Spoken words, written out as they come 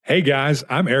Hey guys,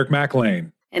 I'm Eric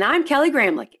McLean. And I'm Kelly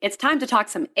Gramlich. It's time to talk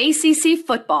some ACC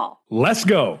football. Let's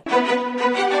go.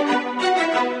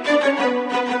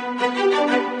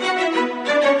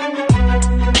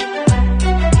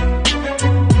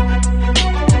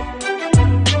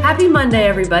 Happy Monday,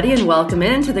 everybody, and welcome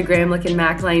into the Gramlich and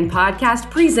McLean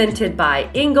podcast presented by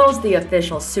Ingles, the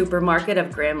official supermarket of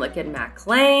Gramlich and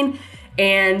McLean.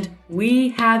 And we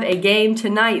have a game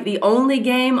tonight, the only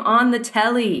game on the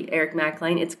telly, Eric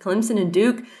McLean. It's Clemson and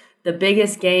Duke, the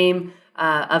biggest game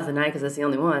of the night because it's the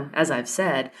only one, as I've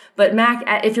said. But Mac,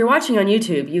 if you're watching on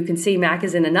YouTube, you can see Mac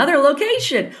is in another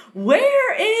location.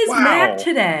 Where is Mac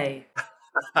today?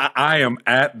 I am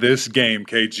at this game,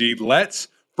 KG. Let's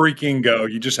freaking go.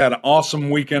 You just had an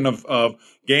awesome weekend of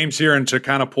games here, and to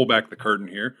kind of pull back the curtain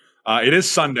here, it is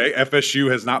Sunday.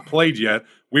 FSU has not played yet.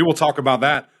 We will talk about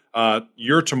that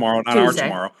your tomorrow, not Tuesday.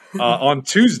 our tomorrow, on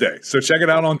Tuesday. So check it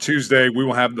out on Tuesday. We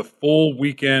will have the full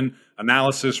weekend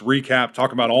analysis, recap,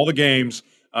 talk about all the games.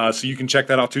 So you can check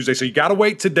that out Tuesday. So you got to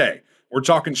wait today. We're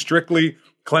talking strictly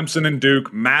Clemson and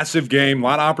Duke. Massive game, a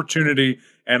lot of opportunity,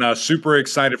 and super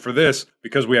excited for this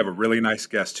because we have a really nice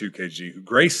guest too, KG, who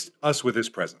graced us with his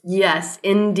presence. Yes,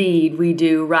 indeed, we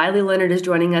do. Riley Leonard is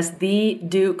joining us, the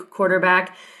Duke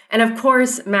quarterback. And of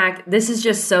course, Mac, this is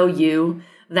just so you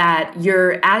that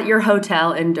you're at your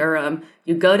hotel in Durham.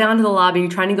 You go down to the lobby, you're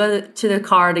trying to go to the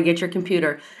car to get your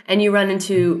computer, and you run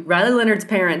into Riley Leonard's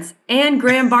parents and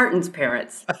Graham Barton's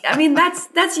parents. I mean,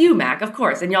 that's you, Mac, of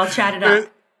course, and y'all chatted up.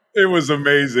 It was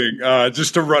amazing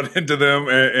just to run into them,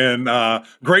 and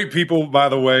great people, by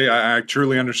the way. I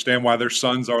truly understand why their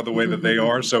sons are the way that they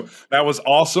are. So that was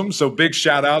awesome. So big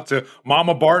shout out to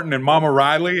Mama Barton and Mama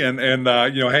Riley, and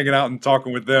hanging out and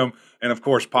talking with them. And, of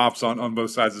course, Pops on both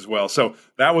sides as well. So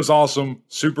that was awesome,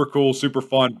 super cool, super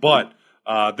fun. But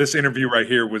this interview right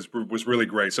here was really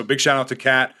great. So big shout out to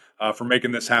Kat for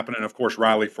making this happen. And, of course,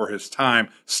 Riley for his time.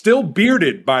 Still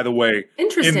bearded, by the way,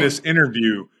 in this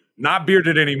interview. Not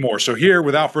bearded anymore. So here,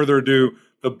 without further ado,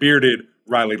 the bearded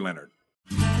Riley Leonard.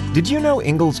 Did you know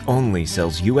Ingles only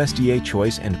sells USDA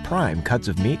Choice and Prime cuts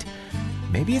of meat?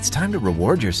 Maybe it's time to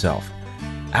reward yourself.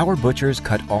 Our butchers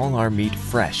cut all our meat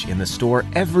fresh in the store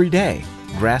every day.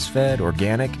 Grass-fed,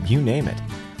 organic, you name it.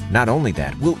 Not only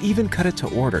that, we'll even cut it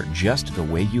to order just the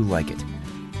way you like it.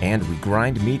 And we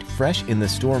grind meat fresh in the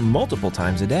store multiple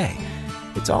times a day.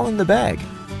 It's all in the bag.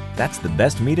 That's the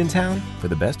best meat in town for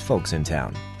the best folks in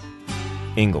town.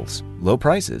 Ingles. Low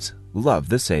prices. Love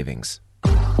the savings.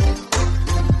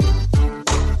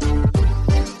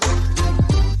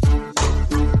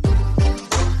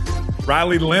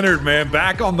 Riley Leonard, man,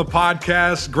 back on the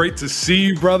podcast. Great to see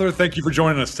you, brother. Thank you for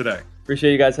joining us today.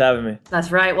 Appreciate you guys having me.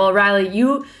 That's right. Well, Riley,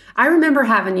 I remember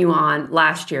having you on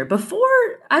last year before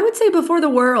the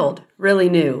world really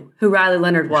knew who Riley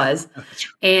Leonard was.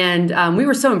 And we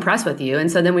were so impressed with you.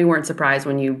 And so then we weren't surprised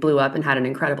when you blew up and had an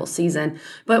incredible season.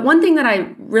 But one thing that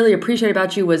I really appreciate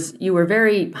about you was you were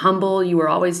very humble. You were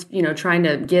always, trying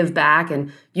to give back.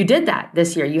 And you did that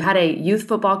this year. You had a youth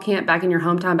football camp back in your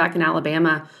hometown, back in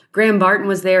Alabama. Graham Barton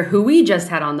was there, who we just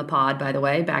had on the pod, by the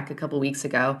way, back a couple weeks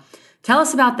ago. Tell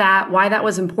us about that, why that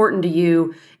was important to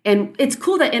you. And it's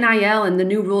cool that NIL and the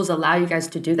new rules allow you guys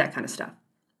to do that kind of stuff.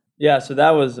 Yeah, so that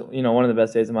was, one of the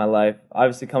best days of my life.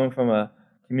 Obviously, coming from a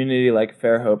community like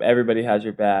Fairhope, everybody has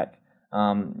your back.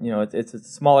 It's a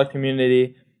smaller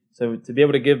community, so to be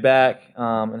able to give back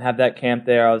and have that camp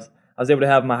there, I was able to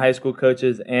have my high school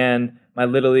coaches and my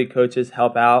Little League coaches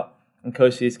help out and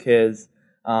coach these kids.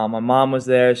 My mom was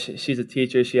there. She's a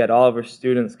teacher. She had all of her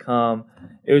students come.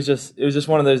 It was just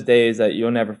one of those days that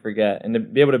you'll never forget. And to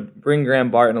be able to bring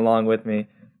Graham Barton along with me,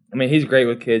 I mean, he's great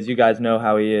with kids. You guys know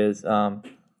how he is.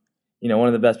 One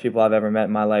of the best people I've ever met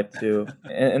in my life too.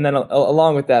 And then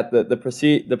along with that, the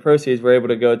proceeds were able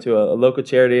to go to a local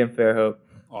charity in Fairhope,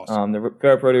 awesome. The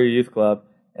Fairhope Rotary Youth Club,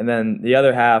 and then the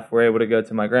other half were able to go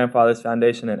to my grandfather's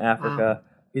foundation in Africa. Wow.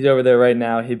 He's over there right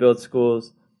now. He builds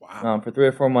schools. Wow. For 3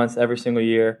 or 4 months every single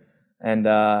year, and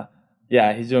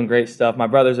he's doing great stuff. My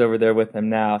brother's over there with him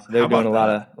now, so they're doing a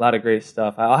lot of great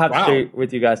stuff. I'll have to share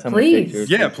with you guys some of the pictures.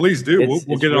 Yeah, please do.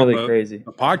 We'll get it really on crazy.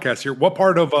 The podcast here. What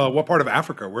part of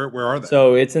Africa? Where are they?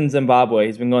 So it's in Zimbabwe.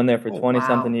 He's been going there for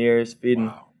 20-something years,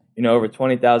 feeding over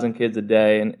 20,000 kids a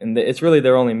day, and it's really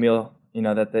their only meal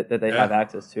that they have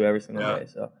access to every single day.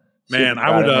 So man,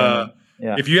 I would.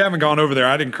 Yeah. If you haven't gone over there,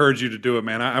 I'd encourage you to do it,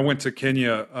 man. I went to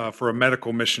Kenya for a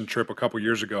medical mission trip a couple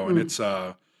years ago, and it's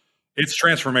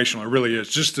transformational. It really is.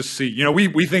 Just to see,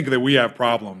 we think that we have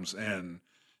problems, and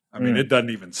I mean, it doesn't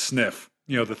even sniff,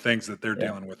 the things that they're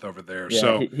dealing with over there. Yeah,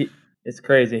 so It's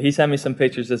crazy. He sent me some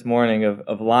pictures this morning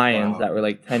of lions that were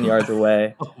like 10 yards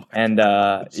away. And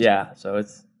so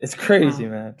it's crazy,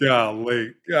 man.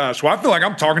 Golly. Gosh. Well, I feel like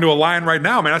I'm talking to a lion right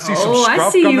now, man. I see some I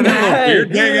scruff see coming you, in, a little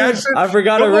beard gang action. I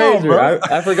forgot a razor.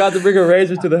 I forgot to bring a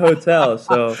razor to the hotel.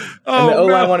 So and the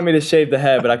O-line wanted me to shave the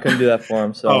head, but I couldn't do that for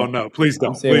him. So no, please don't.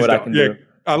 I'm seeing what I can do.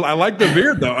 I like the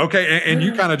beard though. Okay, and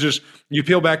you kind of you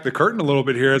peel back the curtain a little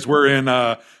bit here as we're in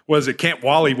was it Camp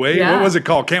Wally Wade? Yeah. What was it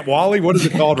called? Camp Wally? What is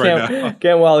it called right now?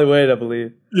 Camp Wally Wade, I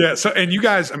believe. Yeah. So and you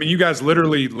guys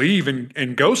literally leave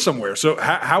and go somewhere. So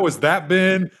how has that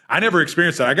been? I never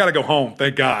experienced that. I got to go home,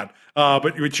 thank God.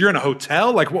 But you're in a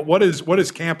hotel. Like what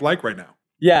is camp like right now?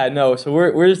 Yeah, no. So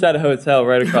we're just at a hotel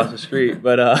right across the street,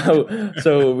 but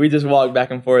so we just walk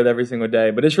back and forth every single day.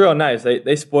 But it's real nice.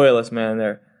 They spoil us, man.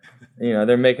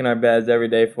 They're making our beds every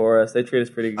day for us. They treat us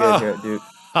pretty good here at Duke.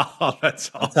 Oh,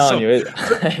 that's awesome. I'm telling you.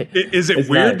 Is it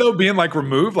weird, though, being, like,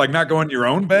 removed, like not going to your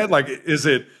own bed? Like, is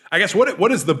it – I guess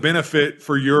what is the benefit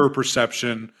for your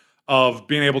perception of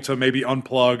being able to maybe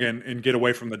unplug and get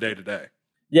away from the day-to-day?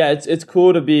 Yeah, it's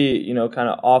cool to be, kind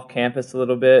of off campus a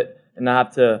little bit and not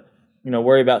have to,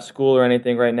 worry about school or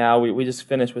anything right now. We just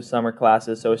finished with summer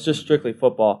classes, so it's just strictly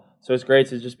football. So it's great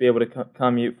to just be able to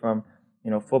commute from –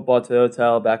 football to the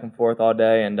hotel, back and forth all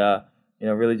day, and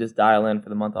really just dial in for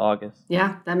the month of August.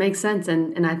 Yeah, that makes sense,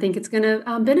 and I think it's going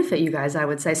to benefit you guys, I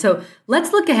would say. So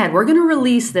let's look ahead. We're going to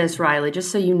release this, Riley,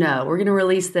 just so you know. We're going to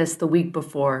release this the week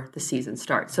before the season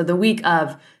starts. So the week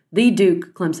of the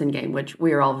Duke-Clemson game, which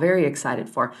we are all very excited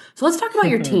for. So let's talk about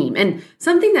your team. And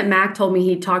something that Mac told me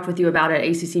he talked with you about at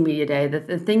ACC Media Day, that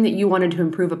the thing that you wanted to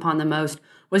improve upon the most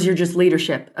was your just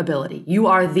leadership ability. You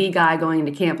are the guy going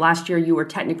into camp. Last year, you were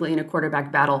technically in a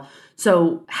quarterback battle.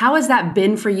 So how has that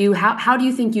been for you? How do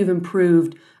you think you've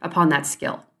improved upon that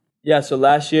skill? Yeah, so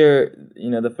last year,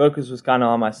 the focus was kind of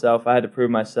on myself. I had to prove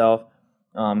myself,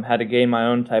 had to gain my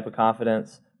own type of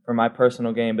confidence for my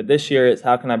personal game. But this year, it's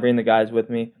how can I bring the guys with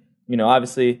me?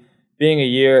 Obviously, being a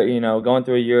year, going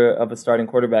through a year of a starting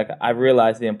quarterback, I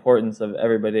realized the importance of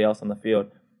everybody else on the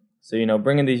field. So,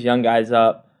 bringing these young guys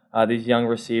up, these young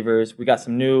receivers. We got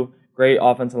some new great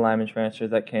offensive lineman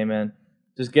transfers that came in.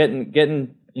 Just getting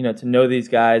to know these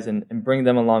guys and bring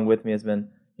them along with me has been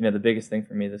the biggest thing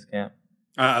for me this camp.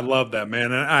 I love that,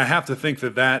 man. And I have to think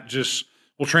that just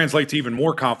will translate to even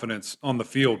more confidence on the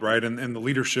field, right? And the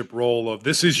leadership role of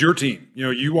this is your team.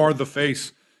 You are the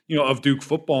face of Duke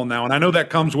football now. And I know that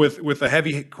comes with a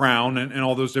heavy crown and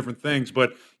all those different things.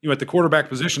 But, at the quarterback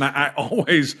position, I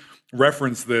always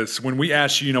reference this when we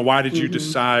ask you, why did you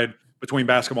decide between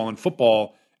basketball and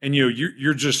football? And,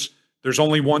 you're just – there's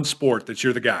only one sport that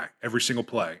you're the guy every single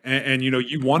play. And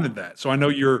you wanted that. So I know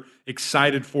you're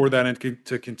excited for that and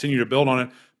to continue to build on it.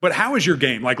 But how is your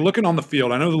game? Like looking on the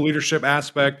field, I know the leadership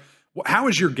aspect. How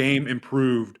has your game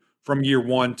improved from year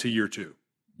one to year two?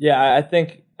 Yeah, I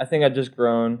think I've just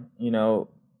grown,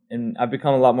 and I've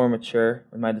become a lot more mature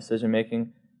with my decision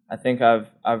making. I think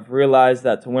I've realized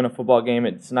that to win a football game,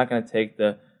 it's not going to take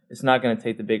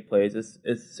the big plays. It's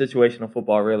situational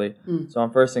football, really. So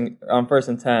on first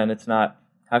and 10, it's not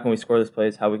how can we score this play,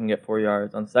 it's how we can get 4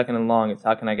 yards. On second and long, it's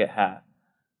how can I get half.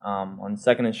 On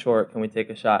second and short, can we take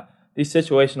a shot? These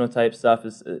situational type stuff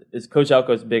is Coach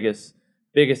Elko's biggest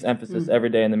emphasis every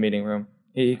day in the meeting room.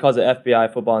 He calls it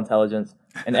FBI, football intelligence,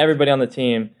 and everybody on the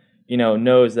team,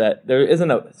 knows that there isn't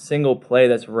a single play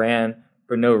that's ran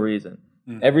for no reason.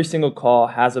 Every single call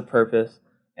has a purpose,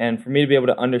 and for me to be able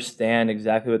to understand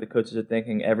exactly what the coaches are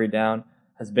thinking every down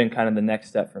has been kind of the next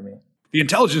step for me. The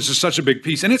intelligence is such a big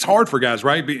piece, and it's hard for guys,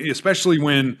 right? Especially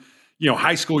when,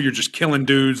 high school, you're just killing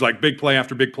dudes, like big play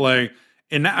after big play.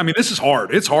 And this is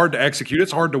hard. It's hard to execute.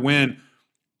 It's hard to win.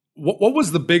 What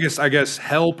was the biggest, I guess,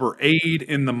 help or aid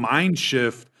in the mind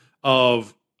shift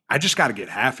of, I just got to get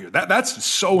half here? That's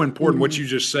so important, what you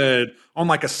just said, on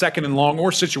like a second and long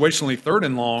or situationally third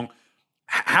and long.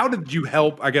 How did you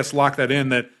help, I guess, lock that in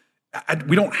that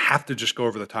we don't have to just go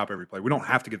over the top every play? We don't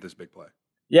have to get this big play.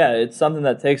 Yeah, it's something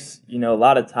that takes, a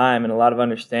lot of time and a lot of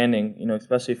understanding,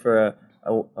 especially for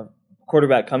a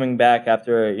quarterback coming back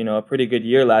after, a pretty good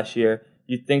year last year.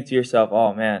 You think to yourself,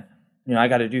 oh, man, I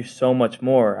got to do so much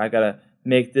more. I got to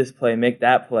make this play, make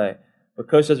that play. But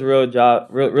Coach does a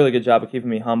really good job of keeping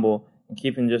me humble and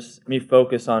keeping just me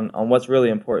focused on what's really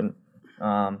important.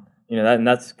 And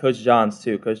that's Coach Johns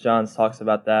too. Coach Johns talks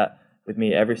about that with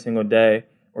me every single day.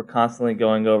 We're constantly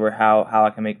going over how I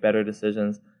can make better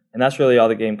decisions. And that's really all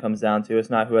the game comes down to. It's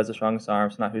not who has the strongest arm.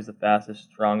 It's not who's the fastest,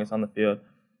 strongest on the field.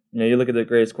 You look at the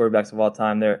greatest quarterbacks of all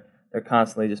time. They're they're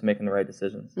constantly just making the right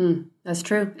decisions. That's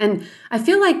true. And I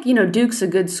feel like, Duke's a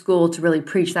good school to really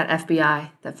preach that FBI,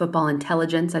 that football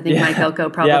intelligence. I think Mike Elko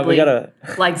probably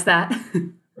likes that.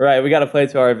 Right, we got to play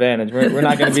to our advantage. We're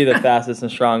not going to be the fastest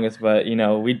and strongest, but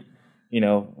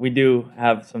we do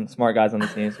have some smart guys on the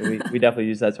team, so we definitely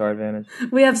use that to our advantage.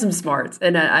 We have some smarts,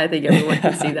 and I think everyone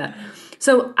can see that.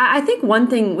 So I think one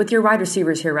thing with your wide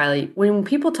receivers here, Riley, when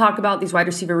people talk about these wide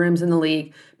receiver rooms in the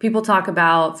league, people talk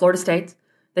about Florida State,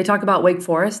 they talk about Wake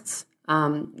Forest's.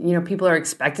 People are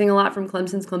expecting a lot from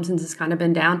Clemson's. Clemson's has kind of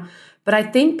been down. But I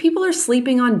think people are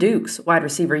sleeping on Duke's wide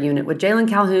receiver unit with Jalen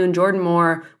Calhoun, Jordan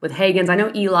Moore, with Hagans. I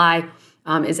know Eli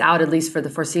is out at least for the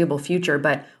foreseeable future.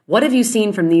 But what have you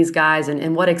seen from these guys,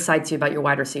 and what excites you about your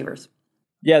wide receivers?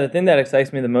 Yeah, the thing that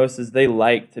excites me the most is they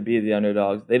like to be the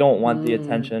underdogs. They don't want the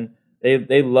attention.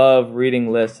 They love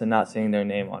reading lists and not seeing their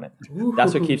name on it. Ooh.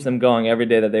 That's what keeps them going every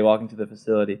day that they walk into the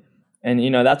facility. And,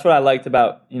 that's what I liked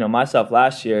about, myself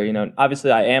last year.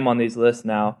 Obviously I am on these lists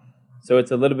now, so it's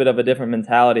a little bit of a different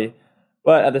mentality.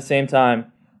 But at the same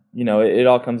time, it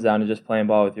all comes down to just playing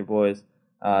ball with your boys.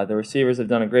 The receivers have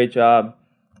done a great job.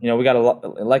 We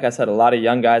got, like I said, a lot of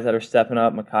young guys that are stepping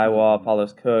up, Mekhi Wall,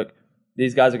 Apollos Cook.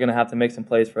 These guys are going to have to make some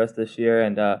plays for us this year.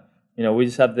 And, we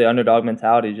just have the underdog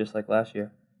mentality just like last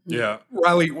year. Yeah.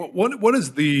 Riley, what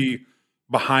does the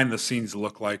behind the scenes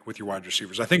look like with your wide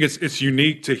receivers? I think it's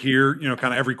unique to hear,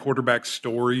 kind of every quarterback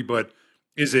story, but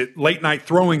is it late night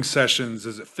throwing sessions?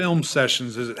 Is it film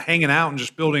sessions? Is it hanging out and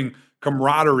just building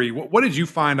camaraderie? What did you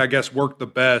find, I guess, worked the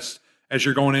best as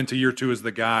you're going into year 2 as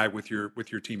the guy with your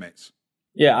teammates?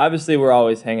 Yeah, obviously we're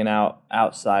always hanging out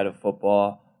outside of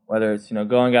football, whether it's,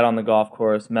 going out on the golf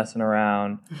course, messing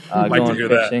around, going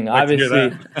fishing.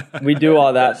 Obviously we do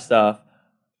all that stuff.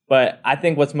 But I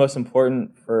think what's most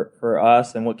important for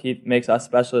us and what makes us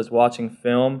special is watching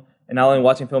film, and not only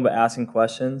watching film but asking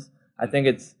questions. I think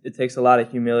it takes a lot of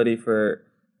humility for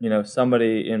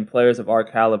somebody in players of our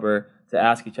caliber to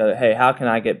ask each other, hey, how can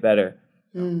I get better?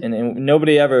 And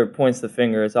nobody ever points the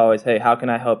finger. It's always, hey, how can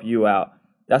I help you out?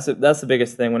 That's the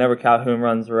biggest thing. Whenever Calhoun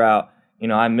runs a route,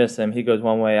 I miss him. He goes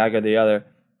one way, I go the other.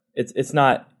 It's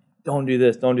not don't do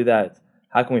this, don't do that. It's,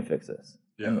 how can we fix this?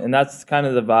 Yeah. And that's kind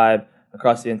of the vibe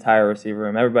across the entire receiver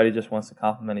room. Everybody just wants to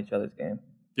compliment each other's game.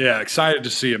 Yeah, excited to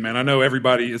see it, man. I know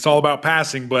everybody, it's all about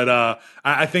passing, but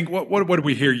I think what do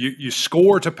we hear? You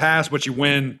score to pass, but you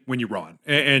win when you run.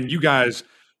 And you guys,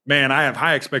 man, I have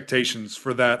high expectations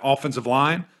for that offensive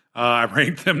line. I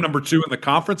ranked them number 2 in the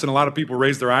conference, and a lot of people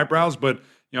raise their eyebrows, but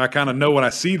I kind of know what I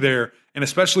see there, and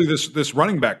especially this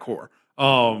running back core.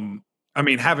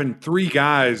 Having 3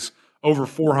 guys over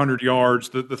 400 yards,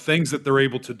 the things that they're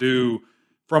able to do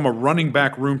from a running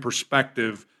back room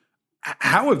perspective,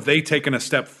 how have they taken a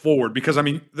step forward? Because,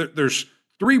 there's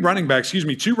 2 running backs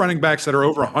that are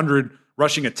over 100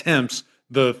 rushing attempts.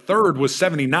 The third was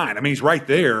 79. He's right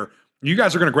there. You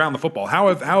guys are going to ground the football. How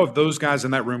have those guys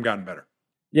in that room gotten better?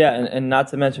 Yeah, and not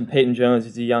to mention Peyton Jones.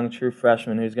 He's a young, true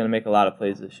freshman who's going to make a lot of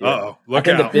plays this year. Uh-oh, look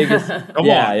out. The biggest,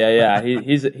 yeah.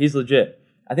 He's legit.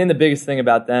 I think the biggest thing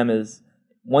about them is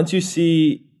once you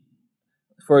see,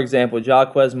 for example,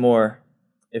 Jaquez Moore,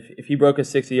 if he broke a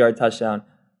 60-yard touchdown,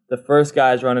 the first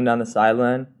guys running down the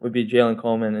sideline would be Jalen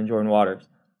Coleman and Jordan Waters.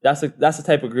 That's the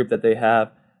type of group that they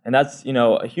have, and that's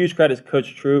a huge credit to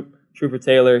Coach Trooper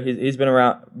Taylor. He's been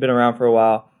around for a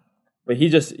while, but he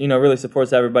just really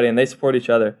supports everybody, and they support each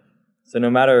other. So no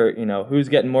matter who's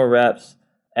getting more reps,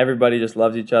 everybody just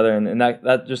loves each other, and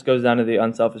that just goes down to the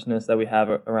unselfishness that we have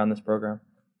around this program.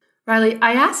 Riley,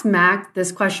 I asked Mac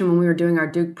this question when we were doing our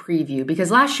Duke preview,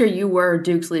 because last year you were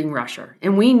Duke's leading rusher,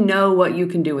 and we know what you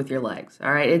can do with your legs,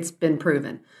 all right? It's been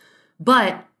proven.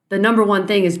 But the number one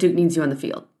thing is Duke needs you on the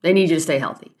field. They need you to stay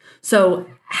healthy. So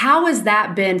how has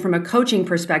that been from a coaching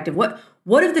perspective? What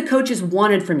have the coaches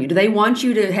wanted from you? Do they want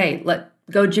you to, hey,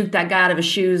 go juke that guy out of his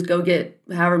shoes, go get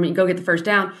the first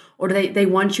down, or do they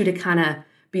want you to kind of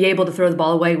be able to throw the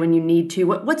ball away when you need to?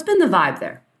 What's been the vibe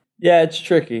there? Yeah, it's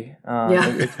tricky.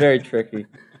 It's very tricky.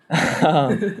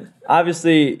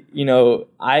 Obviously,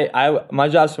 my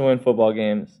job's to win football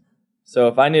games. So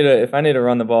if I need to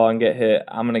run the ball and get hit,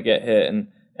 I'm gonna get hit. And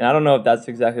I don't know if that's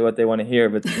exactly what they want to hear,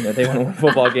 but they want to win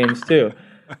football games too.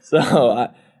 So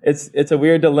it's a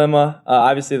weird dilemma.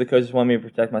 Obviously, the coaches want me to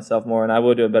protect myself more, and I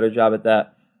will do a better job at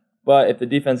that. But if the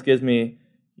defense gives me,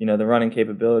 the running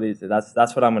capabilities,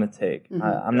 that's what I'm going to take. Mm-hmm.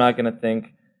 I'm not going to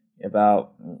think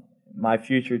about my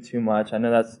future too much. I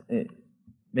know that's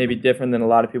maybe different than a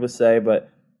lot of people say, but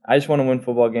I just want to win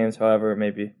football games however it may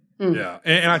be. Mm. Yeah,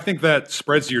 and I think that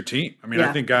spreads to your team.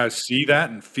 I think guys see that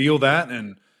and feel that,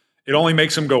 and it only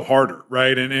makes them go harder,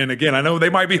 right? And again, I know they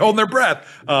might be holding their breath,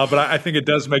 but I think it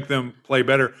does make them play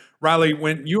better. Riley,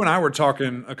 when you and I were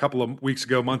talking a couple of weeks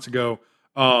ago, months ago,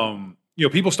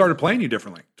 people started playing you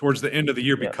differently towards the end of the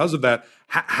year because of that.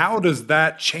 How does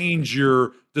that change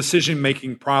your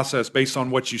decision-making process based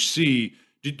on what you see?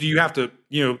 Do you have to,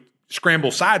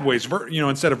 scramble sideways,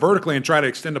 instead of vertically and try to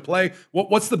extend a play?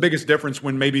 What's the biggest difference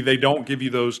when maybe they don't give you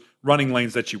those running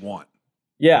lanes that you want?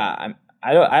 Yeah,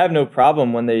 I have no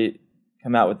problem when they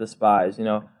come out with the spies.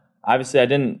 Obviously I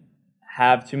didn't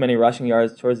have too many rushing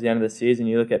yards towards the end of the season.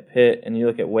 You look at Pitt and you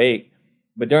look at Wake,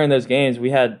 but during those games we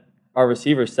had our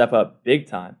receivers step up big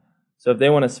time. So if they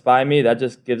want to spy me, that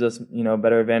just gives us,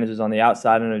 better advantages on the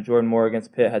outside. And Jordan Moore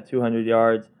against Pitt had 200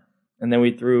 yards, and then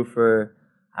we threw for,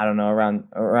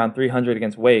 around 300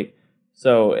 against Wake.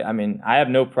 So, I have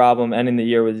no problem ending the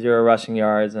year with 0 rushing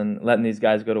yards and letting these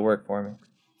guys go to work for me.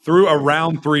 Threw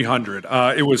around 300.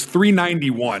 It was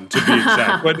 391 to be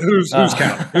exact. But who's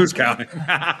counting? Who's counting?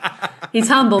 He's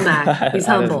humble, Mac. He's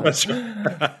humble.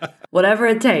 Whatever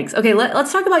it takes. Okay,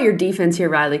 let's talk about your defense here,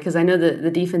 Riley, because I know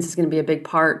the defense is going to be a big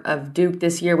part of Duke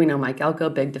this year. We know Mike Elko,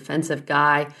 big defensive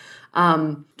guy.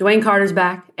 Dwayne Carter's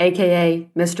back, a.k.a.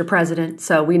 Mr. President.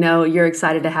 So we know you're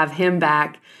excited to have him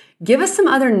back. Give us some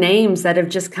other names that have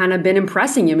just kind of been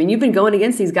impressing you. You've been going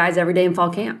against these guys every day in fall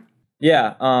camp.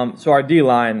 Yeah, so our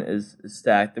D-line is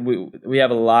stacked. We have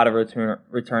a lot of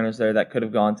returners there that could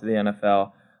have gone to the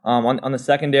NFL. On the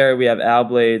secondary, we have Al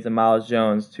Blades and Miles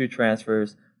Jones, 2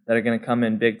 transfers that are going to come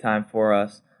in big time for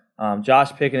us.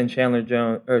 Josh Pickett and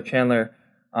Chandler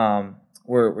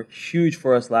were huge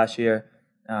for us last year,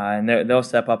 and they'll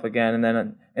step up again. And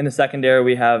then in the secondary,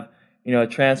 we have a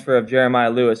transfer of Jeremiah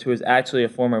Lewis, who is actually a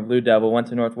former Blue Devil, went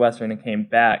to Northwestern and came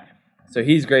back. So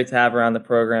he's great to have around the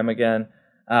program again.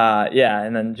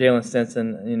 And then Jalen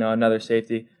Stinson, another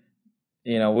safety.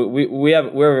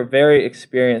 We're a very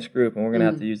experienced group, and we're going to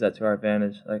have to use that to our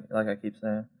advantage, like I keep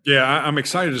saying. Yeah, I'm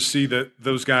excited to see that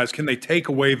those guys, can they take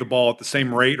away the ball at the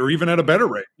same rate or even at a better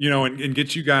rate, and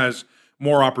get you guys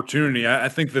more opportunity. I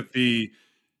think that the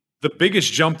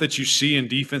biggest jump that you see in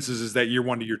defenses is that year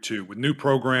 1 to year 2 with new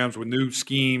programs, with new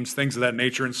schemes, things of that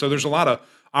nature. And so there's a lot of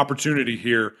opportunity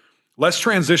here. Let's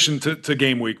transition to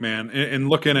game week, man, and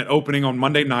looking at opening on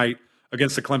Monday night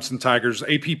against the Clemson Tigers.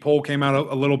 AP poll came out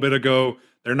a little bit ago.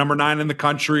 They're number 9 in the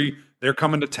country. They're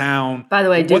coming to town. By the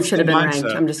way, Duke should have been ranked.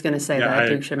 I'm just going to say that.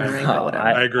 Duke should have been ranked, but whatever.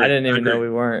 I agree. I didn't even know we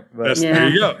weren't. But There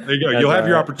you go. You'll have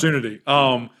your opportunity.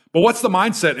 But what's the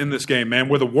mindset in this game, man,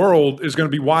 where the world is going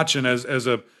to be watching as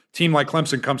a team like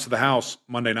Clemson comes to the house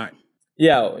Monday night?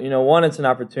 Yeah, one, it's an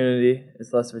opportunity.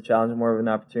 It's less of a challenge, more of an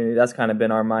opportunity. That's kind of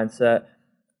been our mindset.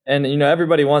 And,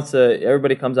 everybody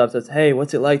comes up and says, hey,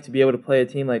 what's it like to be able to play a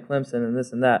team like Clemson and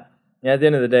this and that? At the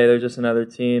end of the day, they're just another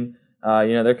team.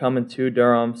 They're coming to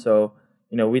Durham. So,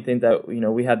 we think that,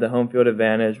 we have the home field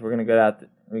advantage. We're going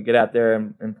to get out there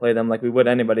and play them like we would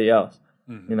anybody else.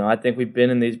 Mm-hmm. I think we've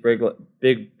been in these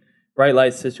big bright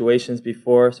light situations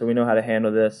before, so we know how to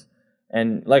handle this.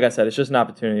 And like I said, it's just an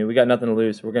opportunity. We got nothing to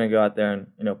lose, so we're going to go out there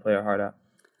and, play our heart out.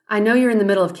 I know you're in the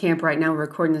middle of camp right now. We're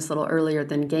recording this a little earlier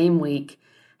than game week.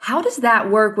 How does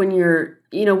that work when you're,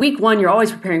 week 1, you're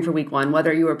always preparing for week 1,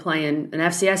 whether you were playing an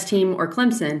FCS team or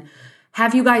Clemson.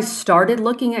 Have you guys started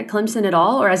looking at Clemson at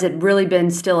all, or has it really been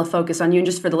still a focus on you? And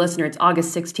just for the listener, it's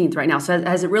August 16th right now. So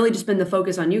has it really just been the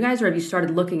focus on you guys, or have you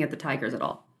started looking at the Tigers at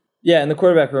all? Yeah, in the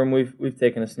quarterback room, we've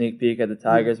taken a sneak peek at the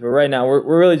Tigers, but right now we're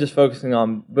really just focusing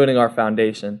on building our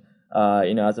foundation,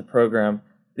 as a program.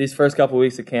 These first couple of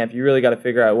weeks of camp, you really got to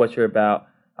figure out what you're about.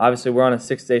 Obviously, we're on a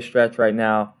 6-day stretch right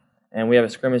now, and we have a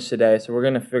scrimmage today, so we're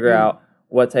going to figure out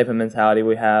what type of mentality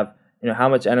we have, how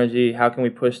much energy, how can we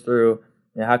push through,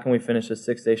 how can we finish a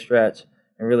 6-day stretch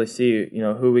and really see,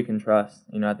 who we can trust,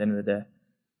 at the end of the day.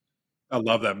 I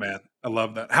love that, man. I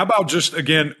love that. How about just,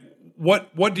 again,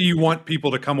 what do you want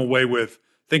people to come away with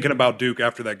thinking about Duke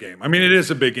after that game? It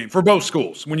is a big game for both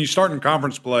schools. When you start in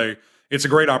conference play, it's a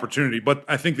great opportunity, but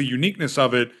I think the uniqueness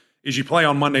of it is you play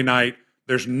on Monday night.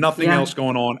 There's nothing else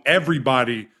going on.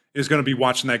 Everybody is going to be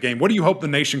watching that game. What do you hope the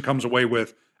nation comes away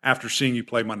with after seeing you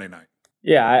play Monday night?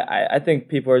 Yeah, I think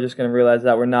people are just going to realize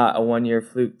that we're not a one-year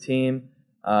fluke team.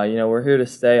 We're here to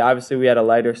stay. Obviously, we had a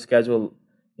lighter schedule,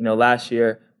 last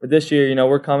year, but this year,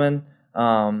 we're coming.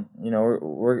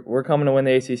 We're coming to win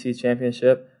the ACC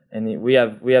championship, and we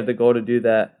have the goal to do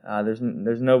that. There's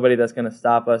nobody that's going to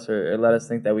stop us or let us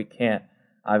think that we can't.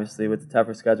 Obviously, with the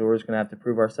tougher schedule, we're just going to have to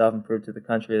prove ourselves and prove to the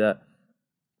country that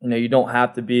you don't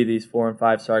have to be these 4- and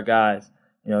 5-star guys.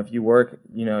 If you work,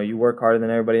 you work harder than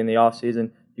everybody in the off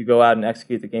season. You go out and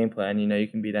execute the game plan. You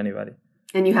can beat anybody.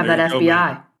 And you have that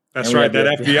FBI. That's right.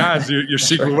 That FBI is your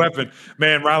secret weapon.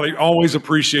 Man, Riley, always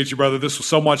appreciate you, brother. This was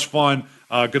so much fun.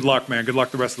 Good luck, man. Good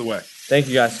luck the rest of the way. Thank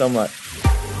you guys so much.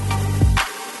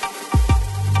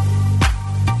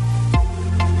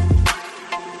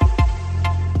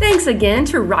 thanks again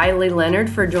to Riley Leonard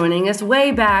for joining us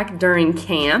way back during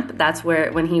camp. That's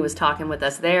when he was talking with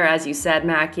us there. As you said,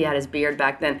 Mac, he had his beard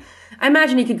back then. I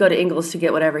imagine he could go to Ingles to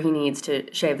get whatever he needs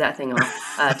to shave that thing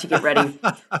off to get ready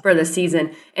for the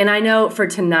season. And I know for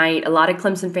tonight, a lot of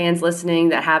Clemson fans listening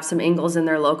that have some Ingles in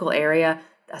their local area,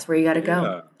 that's where you got to go.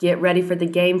 Yeah. Get ready for the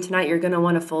game tonight. You're going to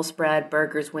want a full spread,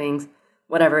 burgers, wings,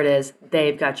 whatever it is.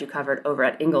 They've got you covered over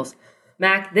at Ingles.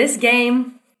 Mac, this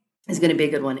game is going to be a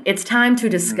good one. It's time to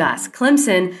discuss.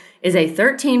 Clemson is a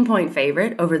 13-point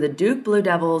favorite over the Duke Blue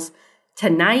Devils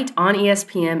tonight on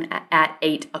ESPN at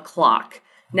 8 o'clock.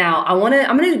 Now, I'm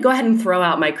going to go ahead and throw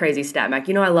out my crazy stat, Mac.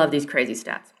 You know I love these crazy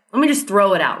stats. Let me just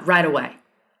throw it out right away.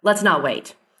 Let's not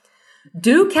wait.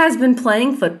 Duke has been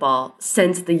playing football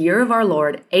since the year of our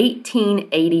Lord,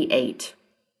 1888.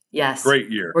 Yes.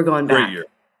 Great year. We're going back. Great year.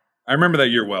 I remember that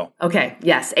year well. Okay,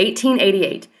 yes,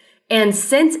 1888. And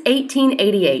since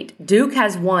 1888, Duke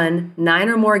has won 9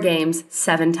 or more games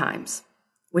 7 times,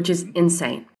 which is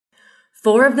insane.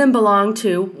 4 of them belong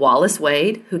to Wallace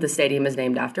Wade, who the stadium is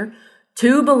named after.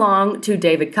 2 belong to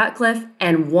David Cutcliffe,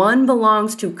 and 1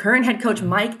 belongs to current head coach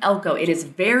Mike Elko. It is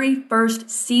very first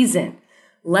season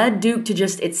led Duke to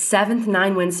just its 7th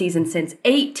 9-win season since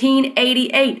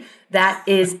 1888. That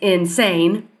is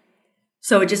insane.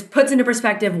 So it just puts into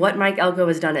perspective what Mike Elko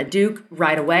has done at Duke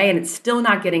right away, and it's still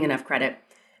not getting enough credit.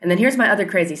 And then here's my other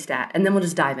crazy stat, and then we'll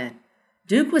just dive in.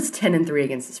 Duke was 10-3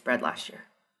 against the spread last year.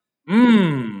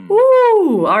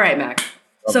 Ooh, all right, Mac.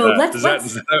 So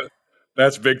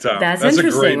that's big time. That's interesting,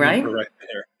 interesting, a great right? number right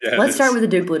there. Yeah, let's start with the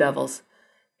Duke Blue Devils.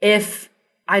 If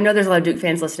I know there's a lot of Duke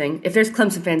fans listening, if there's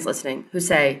Clemson fans listening who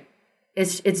say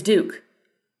it's Duke,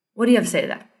 what do you have to say to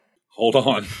that? Hold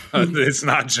on. It's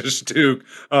not just Duke.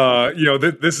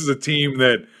 This is a team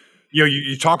that,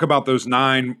 you talk about those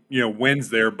 9, wins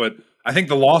there, but I think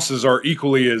the losses are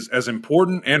equally as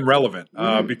important and relevant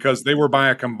because they were by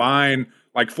a combined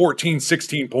 14,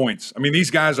 16 points. I mean, these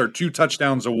guys are 2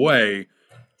 touchdowns away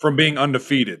from being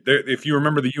undefeated. If you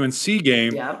remember the UNC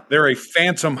game, they're a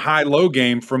phantom high-low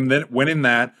game from winning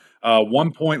that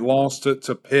 1-point loss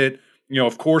to Pitt.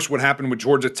 Of course, what happened with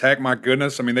Georgia Tech, my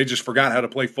goodness. I mean, they just forgot how to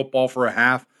play football for a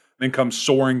half, then come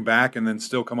soaring back and then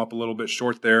still come up a little bit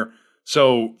short there.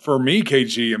 So for me,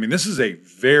 KG, I mean, this is a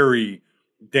very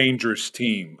dangerous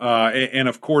team. And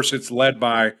of course, it's led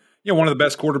by, one of the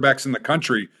best quarterbacks in the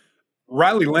country.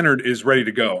 Riley Leonard is ready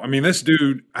to go. I mean, this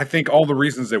dude, I think all the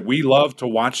reasons that we love to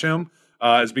watch him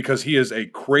is because he is a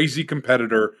crazy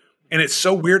competitor. And it's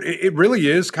so weird. It really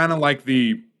is kind of like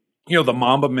the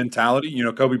Mamba mentality,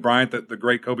 Kobe Bryant, the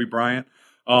great Kobe Bryant.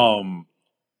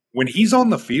 When he's on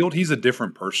the field, he's a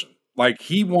different person. Like,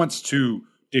 he wants to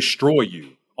destroy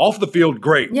you. Off the field,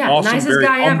 great. Yeah, awesome, nicest very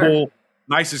guy humble, ever.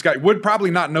 Nicest guy. Would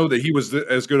probably not know that he was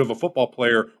as good of a football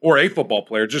player or a football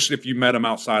player, just if you met him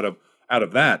out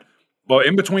of that. But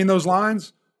in between those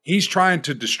lines, he's trying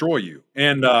to destroy you.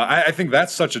 And I think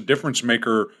that's such a difference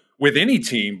maker with any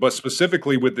team, but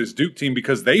specifically with this Duke team,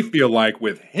 because they feel like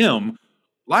with him,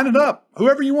 line it up,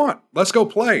 whoever you want. Let's go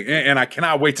play. And I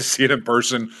cannot wait to see it in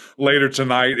person later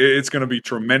tonight. It's going to be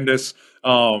tremendous.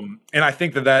 And I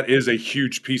think that is a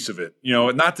huge piece of it.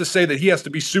 Not to say that he has to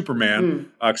be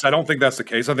Superman, because I don't think that's the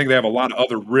case. I think they have a lot of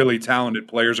other really talented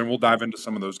players, and we'll dive into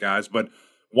some of those guys. But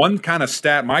one kind of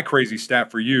stat, my crazy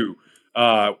stat for you,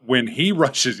 when he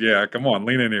rushes, come on,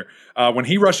 lean in here. When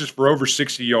he rushes for over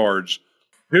 60 yards,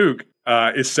 Duke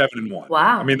is 7-1.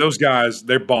 Wow. I mean, those guys,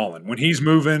 they're balling. When he's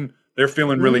moving, they're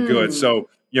feeling really good. So,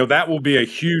 that will be a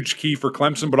huge key for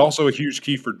Clemson, but also a huge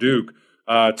key for Duke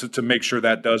to make sure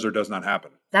that does or does not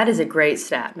happen. That is a great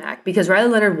stat, Mac, because Riley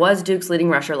Leonard was Duke's leading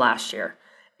rusher last year.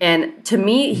 And to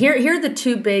me, here are the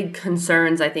 2 big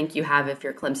concerns I think you have if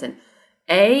you're Clemson.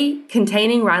 A,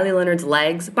 containing Riley Leonard's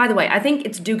legs. By the way, I think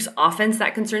it's Duke's offense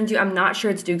that concerns you. I'm not sure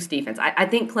it's Duke's defense. I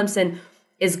think Clemson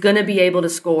is going to be able to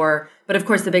score. But of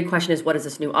course, the big question is, what does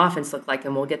this new offense look like?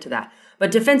 And we'll get to that.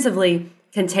 But defensively,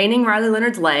 containing Riley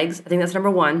Leonard's legs, I think that's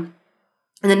number 1.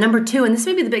 And then number 2, and this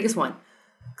may be the biggest one,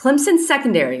 Clemson's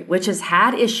secondary, which has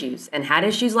had issues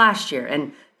last year.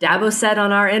 And Dabo said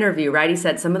on our interview, right, he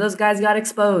said some of those guys got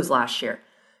exposed last year.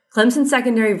 Clemson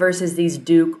secondary versus these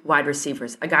Duke wide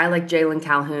receivers, a guy like Jalen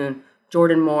Calhoun,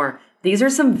 Jordan Moore. These are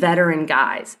some veteran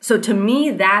guys. So to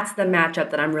me, that's the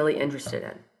matchup that I'm really interested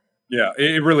in. Yeah,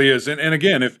 it really is. And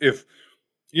again, if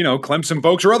Clemson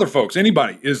folks or other folks,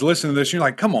 anybody is listening to this, you're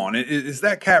like, come on, is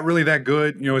that cat really that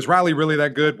good? Is Riley really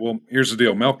that good? Well, here's the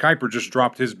deal. Mel Kiper just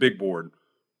dropped his big board.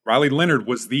 Riley Leonard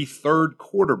was the 3rd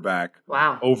quarterback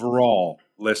overall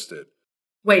listed.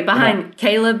 Wait, behind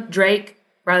Caleb, Drake,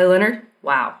 Riley Leonard?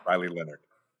 Wow. Riley Leonard.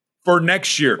 For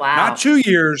next year. Wow. Not 2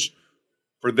 years,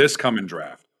 for this coming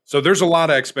draft. So there's a lot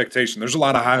of expectation. There's a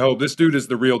lot of high hope. This dude is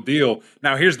the real deal.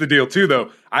 Now, here's the deal, too, though.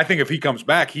 I think if he comes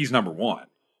back, he's number one.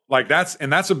 Like, that's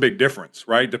a big difference,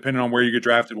 right? Depending on where you get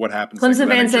drafted, what happens. Clemson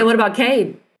fans say, what about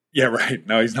Cade? Yeah, right.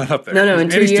 No, he's not up there. No, in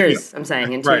 2 years. I'm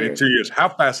saying in 2 years. Right, in 2 years. How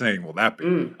fascinating will that be?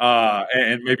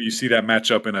 And maybe you see that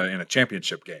matchup in a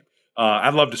championship game.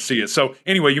 I'd love to see it. So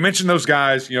anyway, you mentioned those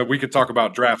guys. We could talk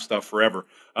about draft stuff forever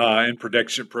and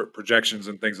projections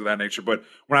and things of that nature. But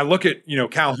when I look at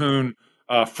Calhoun,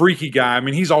 freaky guy. I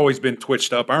mean, he's always been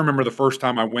twitched up. I remember the first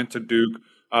time I went to Duke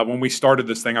when we started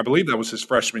this thing. I believe that was his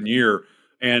freshman year.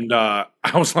 And I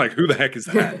was like, who the heck is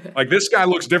that? Like, this guy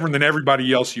looks different than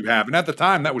everybody else you have. And at the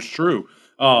time, that was true.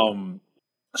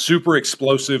 Super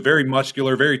explosive, very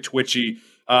muscular, very twitchy.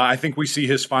 I think we see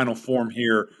his final form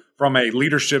here from a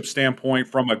leadership standpoint,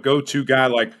 from a go-to guy.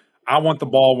 Like, I want the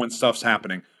ball when stuff's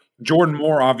happening. Jordan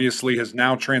Moore, obviously, has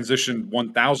now transitioned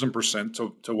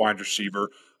 1,000% to wide receiver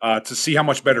to see how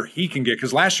much better he can get.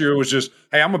 Because last year it was just,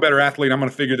 hey, I'm a better athlete. I'm going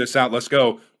to figure this out. Let's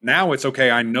go. Now it's, okay,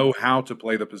 I know how to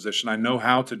play the position. I know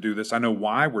how to do this. I know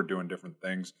why we're doing different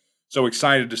things. So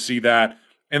excited to see that.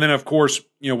 And then, of course,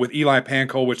 with Eli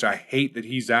Pancol, which I hate that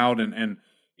he's out, and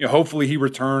hopefully he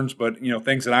returns. But,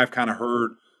 things that I've kind of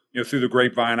heard, through the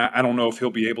grapevine, I don't know if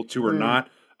he'll be able to or not.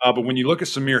 But when you look at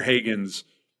Samir Hagans,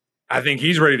 I think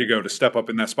he's ready to go to step up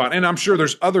in that spot. And I'm sure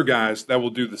there's other guys that will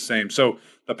do the same. So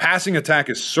the passing attack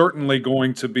is certainly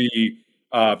going to be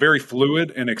very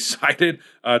fluid and excited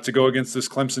to go against this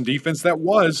Clemson defense. That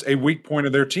was a weak point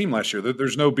of their team last year.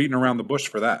 There's no beating around the bush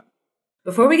for that.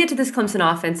 Before we get to this Clemson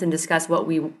offense and discuss what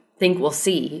we think we'll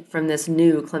see from this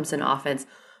new Clemson offense,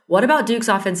 what about Duke's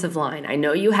offensive line? I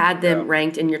know you had them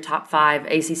ranked in your top 5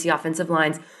 ACC offensive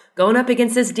lines. Going up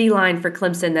against this D-line for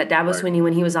Clemson that Dabo Swinney,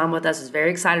 when he was on with us, was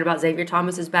very excited about. Xavier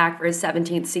Thomas is back for his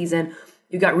 17th season.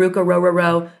 You got Ruka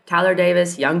Row, Tyler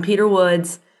Davis, young Peter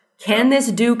Woods. Can this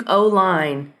Duke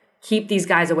O-line keep these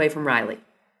guys away from Riley?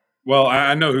 Well,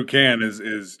 I know who can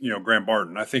is Graham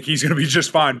Barton. I think he's going to be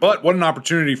just fine. But what an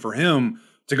opportunity for him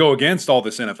to go against all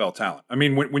this NFL talent. I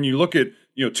mean, when you look at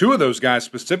two of those guys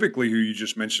specifically who you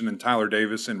just mentioned, and Tyler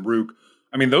Davis and Rook,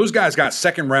 I mean, those guys got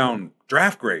second-round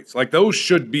draft grades. Like, those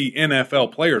should be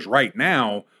NFL players right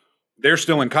now. They're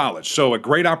still in college. So a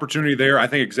great opportunity there. I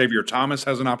think Xavier Thomas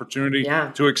has an opportunity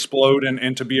to explode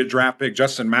and to be a draft pick.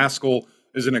 Justin Maskell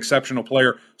is an exceptional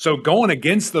player. So going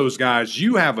against those guys,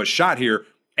 you have a shot here,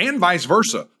 and vice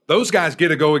versa. Those guys get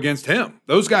to go against him.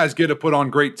 Those guys get to put on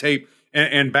great tape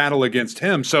and battle against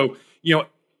him. So,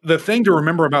 the thing to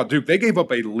remember about Duke, they gave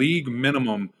up a league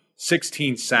minimum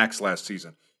 16 sacks last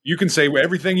season. You can say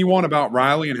everything you want about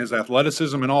Riley and his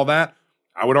athleticism and all that.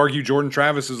 I would argue Jordan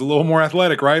Travis is a little more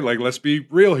athletic, right? Like, let's be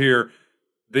real here.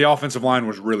 The offensive line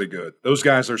was really good. Those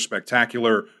guys are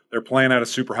spectacular. They're playing at a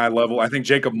super high level. I think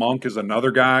Jacob Monk is another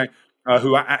guy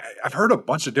who I've heard a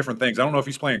bunch of different things. I don't know if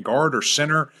he's playing guard or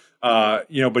center,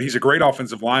 but he's a great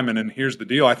offensive lineman. And here's the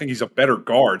deal. I think he's a better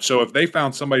guard. So if they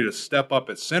found somebody to step up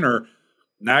at center,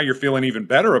 now you're feeling even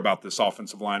better about this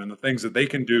offensive line and the things that they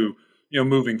can do,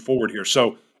 moving forward here.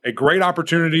 So a great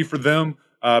opportunity for them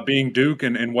being Duke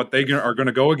and what they are going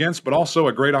to go against, but also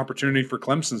a great opportunity for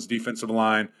Clemson's defensive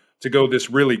line to go this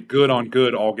really good on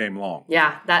good all game long.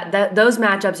 Yeah, those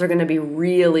matchups are going to be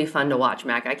really fun to watch,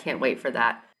 Mac. I can't wait for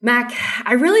that. Mac,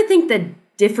 I really think the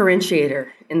differentiator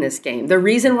in this game, the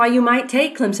reason why you might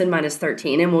take Clemson minus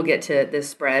 13, and we'll get to this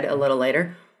spread a little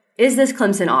later, is this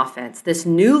Clemson offense, this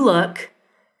new look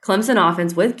Clemson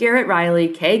offense with Garrett Riley,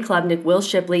 Kay Klubnik, Will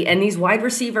Shipley, and these wide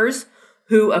receivers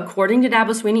who, according to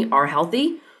Dabo Swinney, are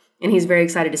healthy, and he's very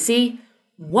excited to see.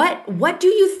 What do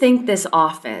you think this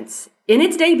offense, in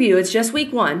its debut, it's just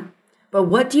week 1, but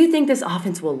what do you think this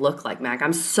offense will look like, Mac?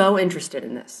 I'm so interested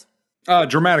in this.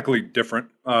 Dramatically different,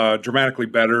 dramatically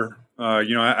better.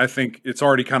 I think it's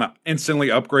already kind of instantly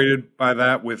upgraded by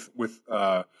that with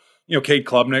Cade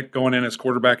Klubnik going in as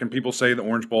quarterback, and people say the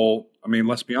Orange Bowl, I mean,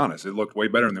 let's be honest, it looked way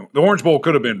better than the Orange Bowl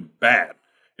could have been bad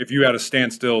if you had a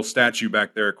standstill statue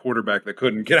back there, a quarterback that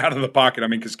couldn't get out of the pocket. I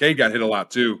mean, because Cade got hit a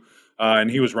lot too, and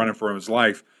he was running for his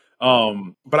life.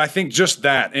 But I think just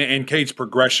that and Cade's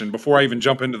progression, before I even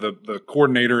jump into the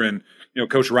coordinator and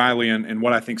Coach Riley and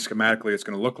what I think schematically it's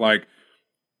going to look like,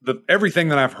 everything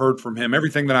that I've heard from him,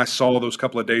 everything that I saw those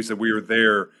couple of days that we were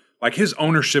there, like his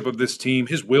ownership of this team,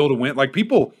 his will to win, like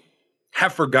people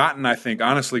have forgotten, I think,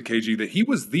 honestly, KG, that he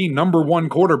was the number 1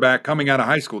 quarterback coming out of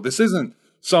high school. This isn't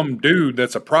some dude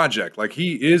that's a project. Like,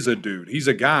 he is a dude. He's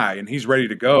a guy, and he's ready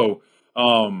to go.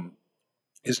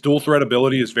 His dual threat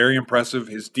ability is very impressive.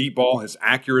 His deep ball, his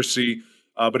accuracy.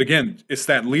 But again, it's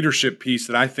that leadership piece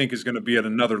that I think is going to be at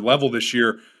another level this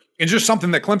year. and just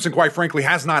something that Clemson, quite frankly,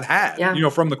 has not had,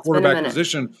 from the quarterback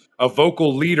position, a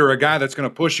vocal leader, a guy that's going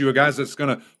to push you, a guy that's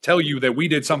going to tell you that we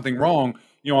did something wrong,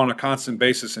 on a constant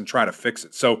basis and try to fix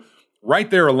it. So right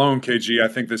there alone, KG, I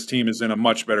think this team is in a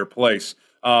much better place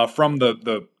from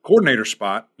the coordinator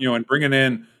spot, and bringing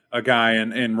in a guy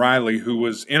in Riley who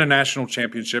was in a national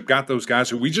championship, got those guys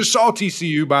who we just saw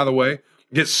TCU, by the way,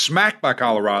 get smacked by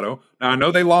Colorado. Now, I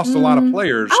know they lost a lot of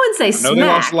players. I wouldn't say smacked. They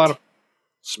lost a lot of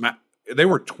smack. They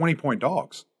were 20-point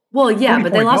dogs. Well, yeah,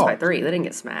 but they lost by 3. They didn't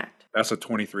get smacked. That's a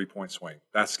 23-point swing.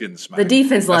 That's getting smacked. The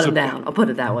defense let them down. I'll put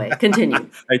it that way. Continue.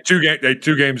 Hey,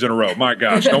 two games in a row. My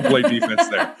gosh, don't play defense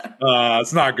there.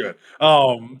 It's not good.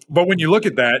 But when you look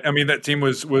at that, I mean, that team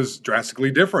was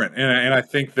drastically different, and I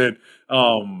think that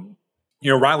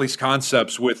Riley's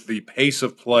concepts with the pace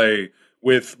of play,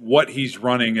 with what he's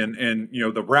running, and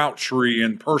the route tree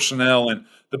and personnel, and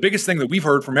the biggest thing that we've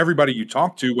heard from everybody you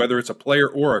talk to, whether it's a player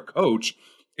or a coach,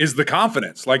 is the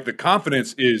confidence. Like, the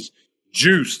confidence is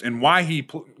juiced, and why he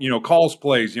calls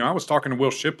plays. I was talking to Will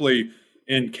Shipley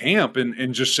in camp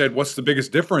and just said, what's the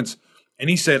biggest difference? And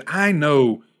he said, I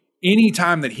know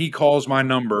anytime that he calls my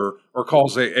number or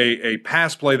calls a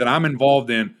pass play that I'm involved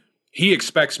in, he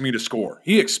expects me to score.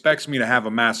 He expects me to have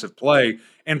a massive play.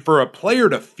 And for a player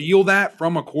to feel that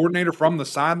from a coordinator from the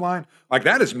sideline, like,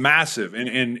 that is massive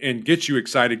and gets you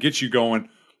excited, gets you going.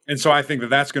 And so I think that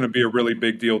that's going to be a really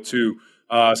big deal too.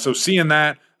 So seeing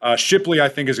that, Shipley, I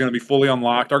think, is going to be fully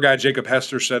unlocked. Our guy Jacob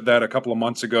Hester said that a couple of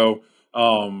months ago.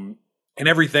 And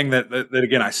everything that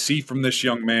again, I see from this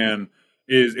young man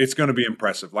it's going to be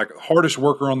impressive. Like, hardest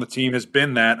worker on the team has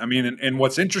been that. I mean, and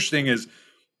what's interesting is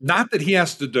not that he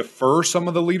has to defer some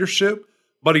of the leadership,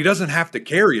 but he doesn't have to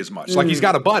carry as much. Like, he's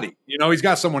got a buddy, he's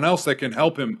got someone else that can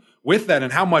help him with that.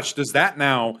 And how much does that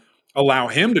now allow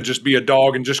him to just be a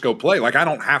dog and just go play? Like, I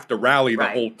don't have to rally the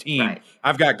whole team. Right.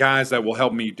 I've got guys that will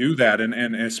help me do that,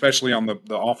 and especially on the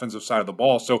offensive side of the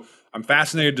ball. So I'm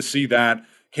fascinated to see that.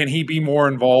 Can he be more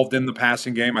involved in the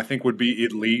passing game? I think would be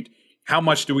elite. How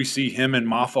much do we see him and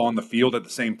Maffa on the field at the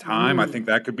same time? I think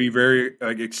that could be very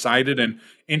excited and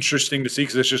interesting to see,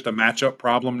 because it's just a matchup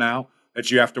problem now that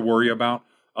you have to worry about.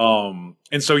 And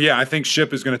so, yeah, I think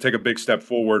Ship is going to take a big step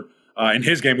forward in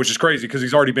his game, which is crazy because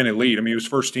he's already been elite. I mean, he was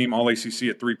first team All ACC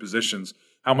at 3 positions.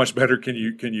 How much better can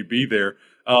you be there?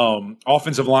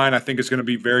 Offensive line, I think, is going to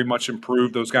be very much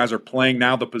improved. Those guys are playing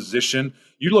now the position.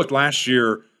 You looked last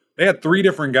year, they had 3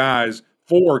 different guys,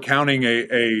 4 counting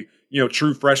a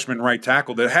true freshman right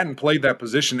tackle that hadn't played that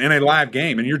position in a live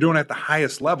game, and you're doing it at the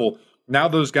highest level. Now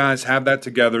those guys have that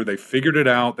together. They figured it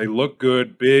out. They look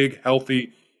good, big,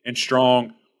 healthy, and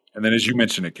strong. And then, as you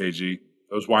mentioned it, KG,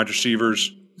 those wide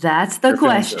receivers. That's the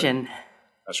question.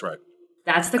 That's right.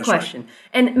 That's the question. Right.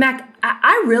 And, Mac,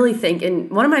 I really think, and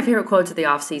one of my favorite quotes of the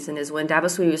offseason is when Dabo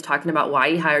Swinney was talking about why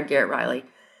he hired Garrett Riley.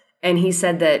 And he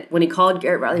said that when he called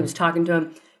Garrett Riley, he was talking to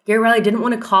him, Garrett Riley didn't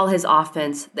want to call his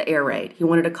offense the air raid. He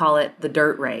wanted to call it the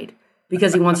dirt raid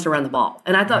because he wants to run the ball.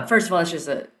 And I thought, first of all, it's just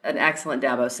an excellent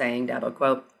Dabo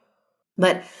quote.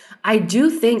 But I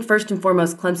do think, first and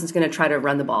foremost, Clemson's going to try to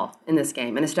run the ball in this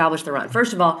game and establish the run.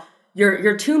 First of all,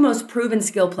 your 2 most proven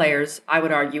skill players, I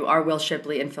would argue, are Will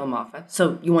Shipley and Phil Maffa.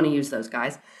 So you want to use those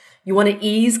guys. You want to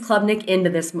ease Klubnik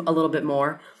into this a little bit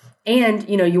more. And,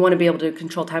 you want to be able to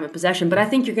control time of possession. But I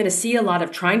think you're going to see a lot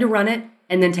of trying to run it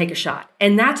and then take a shot.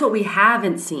 And that's what we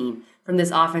haven't seen from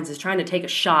this offense, is trying to take a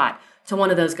shot to one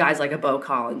of those guys like a Bo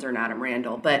Collins or an Adam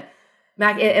Randall. But,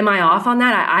 Mac, am I off on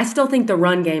that? I still think the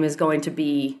run game is going to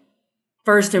be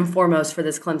first and foremost for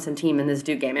this Clemson team in this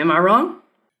Duke game. Am I wrong?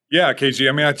 Yeah, KG.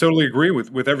 I mean, I totally agree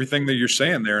with everything that you're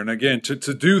saying there. And again, to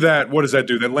do that, what does that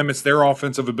do? That limits their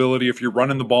offensive ability if you're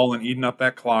running the ball and eating up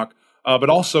that clock. But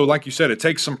also, like you said, it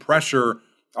takes some pressure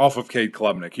off of Cade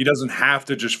Klubnik. He doesn't have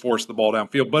to just force the ball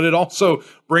downfield, but it also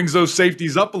brings those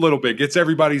safeties up a little bit, gets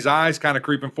everybody's eyes kind of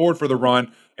creeping forward for the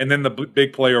run, and then the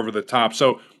big play over the top.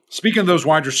 So speaking of those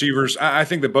wide receivers, I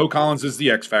think that Bo Collins is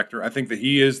the X factor. I think that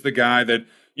he is the guy that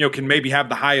can maybe have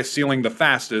the highest ceiling the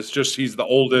fastest, just he's the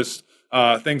oldest,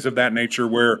 things of that nature,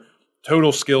 where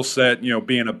total skill set,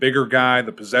 being a bigger guy,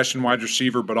 the possession wide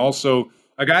receiver, but also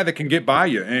a guy that can get by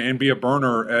you and be a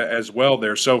burner as well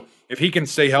there. So if he can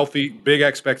stay healthy, big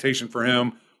expectation for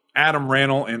him. Adam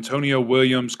Randall, Antonio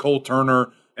Williams, Cole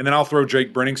Turner, and then I'll throw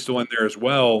Jake Brenningstill in there as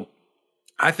well.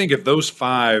 I think if those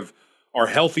 5 are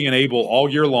healthy and able all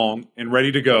year long and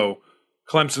ready to go,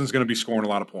 Clemson's going to be scoring a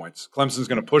lot of points. Clemson's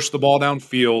going to push the ball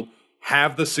downfield,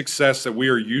 have the success that we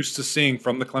are used to seeing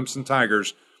from the Clemson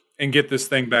Tigers, and get this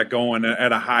thing back going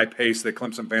at a high pace that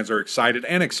Clemson fans are excited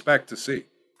and expect to see.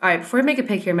 All right, before we make a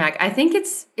pick here, Mac, I think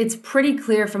it's pretty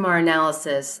clear from our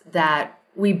analysis that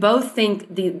we think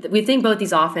both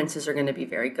these offenses are going to be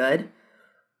very good.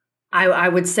 I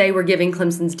would say we're giving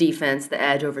Clemson's defense the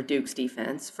edge over Duke's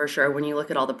defense for sure. When you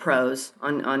look at all the pros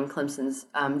on Clemson's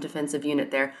defensive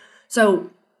unit there,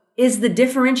 so is the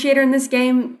differentiator in this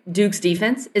game Duke's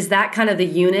defense? Is that kind of the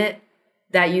unit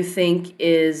that you think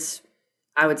is,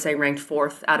 I would say, ranked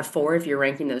 4th out of 4 if you're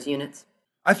ranking those units?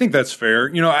 I think that's fair.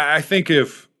 I think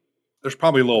if there's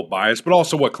probably a little bias, but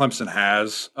also what Clemson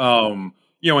has,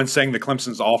 in saying that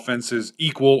Clemson's offense is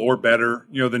equal or better,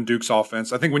 than Duke's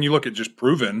offense. I think when you look at just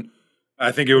proven,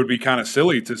 I think it would be kind of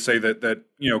silly to say that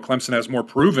Clemson has more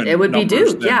proven. It would be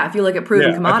Duke, if you look at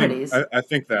proven commodities. I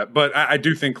think that. But I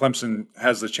do think Clemson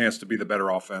has the chance to be the better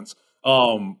offense.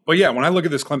 But yeah, when I look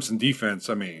at this Clemson defense,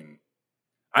 I mean,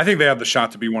 I think they have the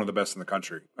shot to be one of the best in the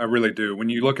country. I really do. When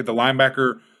you look at the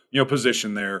linebacker,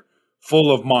 position there,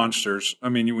 full of monsters. I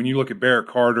mean, when you look at Barrett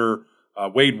Carter,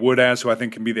 Wade Woodaz, who I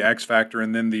think can be the X factor,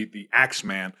 and then the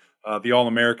Axeman, the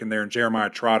All-American there, and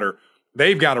Jeremiah Trotter,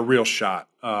 they've got a real shot,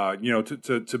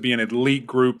 to be an elite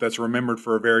group that's remembered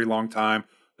for a very long time.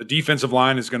 The defensive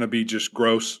line is going to be just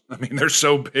gross. I mean, they're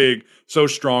so big, so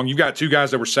strong. You've got 2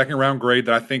 guys that were second-round grade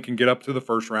that I think can get up to the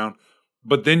first round.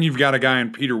 But then you've got a guy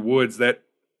in Peter Woods that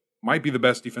might be the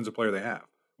best defensive player they have,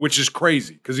 which is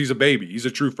crazy because he's a baby. He's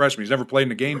a true freshman. He's never played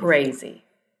in a game Crazy.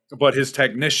 before. But his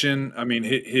technician, I mean,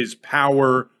 his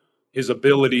power, his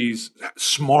abilities,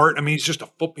 smart. I mean,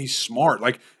 he's smart.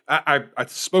 Like, I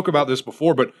spoke about this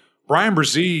before, but Brian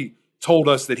Brzee told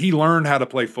us that he learned how to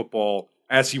play football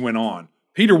as he went on.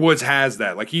 Peter Woods has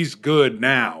that. Like, he's good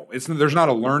now. There's not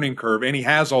a learning curve, and he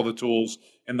has all the tools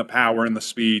and the power and the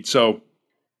speed. So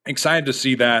excited to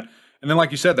see that. And then,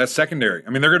 like you said, that's secondary. I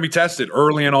mean, they're going to be tested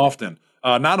early and often,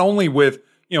 not only with,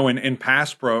 in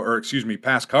pass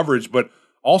coverage, but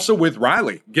also with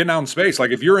Riley getting out in space.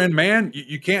 Like, if you're in man,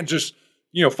 you can't just,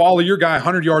 follow your guy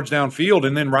 100 yards downfield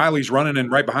and then Riley's running and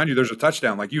right behind you there's a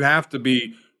touchdown. Like, you have to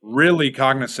be really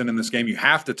cognizant in this game. You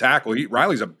have to tackle.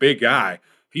 Riley's a big guy.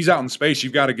 He's out in space.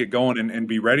 You've got to get going and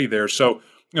be ready there. So,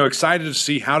 excited to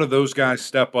see how do those guys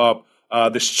step up.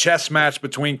 This chess match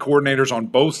between coordinators on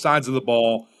both sides of the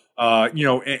ball,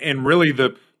 and really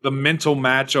the mental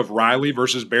match of Riley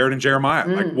versus Barrett and Jeremiah.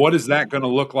 Like, what is that going to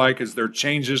look like? Is there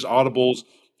changes, audibles?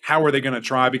 How are they going to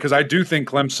try? Because I do think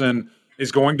Clemson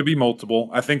is going to be multiple.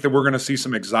 I think that we're going to see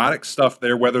some exotic stuff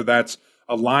there, whether that's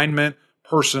alignment,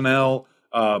 personnel,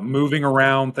 moving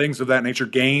around, things of that nature,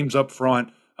 games up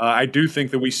front. I do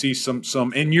think that we see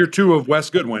some in year 2 of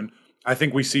Wes Goodwin, I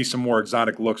think we see some more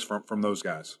exotic looks from those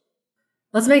guys.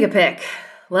 Let's make a pick.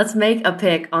 Let's make a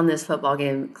pick on this football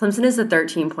game. Clemson is a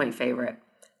 13-point favorite.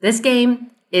 This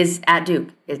game is at Duke.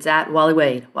 It's at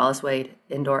Wallace Wade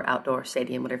Indoor Outdoor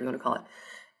Stadium, whatever you want to call it.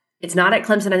 It's not at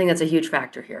Clemson. I think that's a huge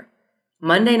factor here.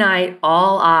 Monday night,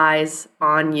 all eyes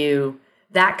on you.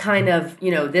 That kind of,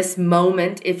 this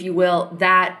moment, if you will,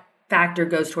 that factor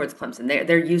goes towards Clemson.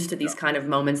 They're used to these kind of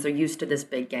moments. They're used to this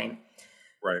big game.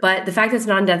 Right. But the fact that it's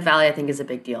not in Death Valley, I think, is a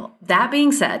big deal. That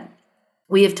being said,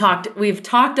 we've talked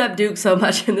up Duke so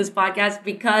much in this podcast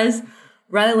because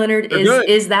Riley Leonard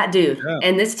is that dude. Yeah.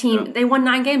 And this team, they won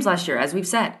 9 games last year, as we've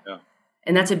said. Yeah.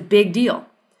 And that's a big deal.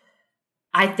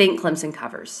 I think Clemson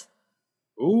covers.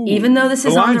 Ooh, even though this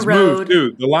is on the road. Moved,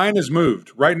 dude. The line is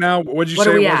moved. Right now, what did you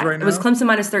say it was right now? It was Clemson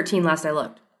minus 13 last I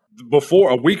looked. Before,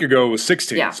 a week ago, it was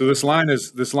 16. Yeah. So this line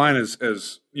is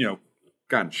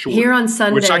gotten short. Here on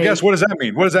Sunday. Which I guess, what does that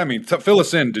mean? What does that mean? Fill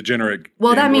us in, degenerate.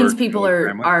 Well, that means people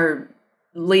are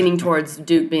leaning towards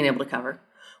Duke being able to cover.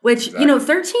 Which, exactly.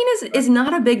 13 is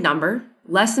not a big number.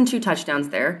 Less than 2 touchdowns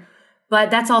there. But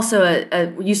that's also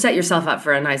you set yourself up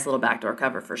for a nice little backdoor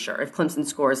cover for sure. If Clemson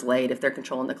scores late, if they're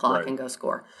controlling the clock and go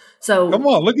score. So come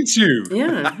on, look at you.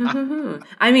 Yeah.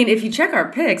 I mean, if you check our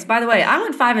picks, by the way, I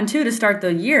went 5-2 to start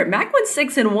the year. Mac went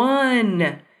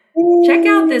 6-1. Ooh. Check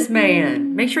out this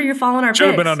man. Make sure you're following our picks. Should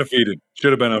have been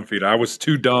undefeated. I was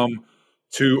too dumb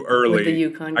too early. With the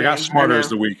UConn game. I got smarter as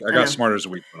the week. Smarter as the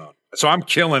week went on. So I'm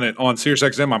killing it on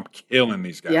SiriusXM. I'm killing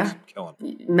these guys. Yeah. Killing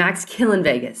them. Mac's killing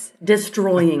Vegas,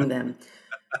 destroying them.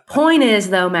 Point is,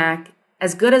 though, Mac,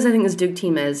 as good as I think this Duke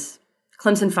team is,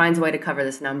 Clemson finds a way to cover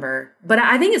this number. But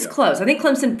I think it's close. I think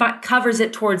Clemson covers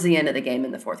it towards the end of the game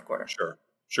in the fourth quarter.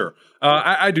 Sure.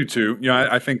 I do too.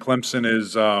 I think Clemson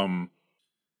is.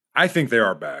 I think they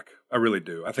are back. I really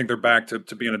do. I think they're back to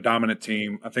being a dominant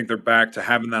team. I think they're back to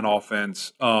having that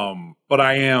offense. But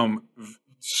I am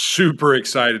super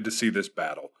excited to see this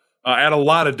battle at a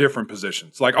lot of different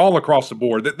positions, like all across the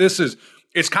board.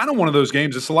 It's kind of one of those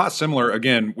games. It's a lot similar.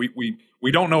 Again,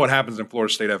 we don't know what happens in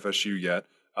Florida State FSU yet.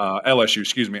 LSU,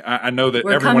 excuse me. I know that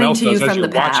everyone else does as you're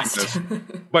watching this.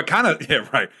 But kind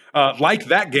of, like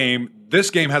that game, this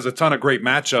game has a ton of great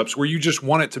matchups where you just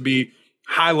want it to be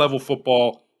high-level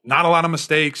football, not a lot of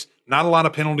mistakes, not a lot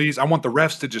of penalties. I want the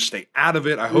refs to just stay out of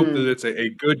it. I hope that it's a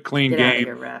good, clean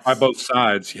game by both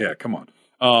sides. Yeah, come on.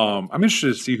 I'm interested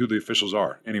to see who the officials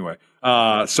are. Anyway,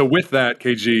 so with that,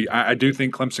 KG, I do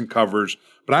think Clemson covers,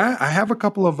 but I have a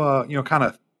couple of kind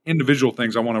of individual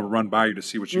things I want to run by you to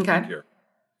see what you think here.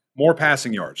 More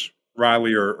passing yards,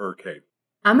 Riley or Cade?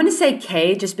 I'm going to say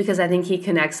Cade just because I think he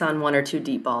connects on one or two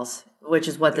deep balls, which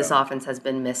is what this offense has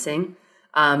been missing.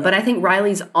 But I think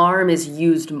Riley's arm is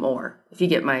used more. If you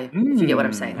get what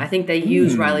I'm saying, I think they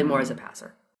use Riley more as a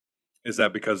passer. Is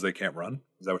that because they can't run?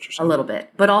 Is that what you're saying? A little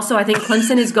bit, but also I think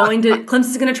Clemson's going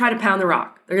to try to pound the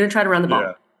rock. They're going to try to run the ball.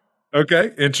 Yeah.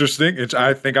 Okay, interesting.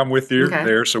 I think I'm with you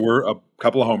there. So we're a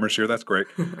couple of homers here. That's great.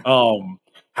 How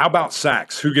about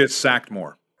sacks? Who gets sacked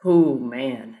more? Oh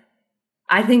man,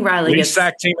 I think Riley gets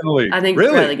sacked team in the league. I think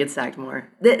Riley gets sacked more.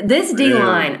 This D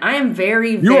line, I am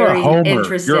very, very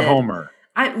interested. You're a homer.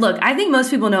 I think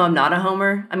most people know I'm not a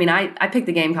homer. I mean, I picked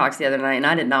the Gamecocks the other night, and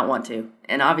I did not want to.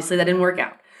 And obviously that didn't work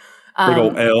out. Big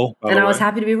old L. And I was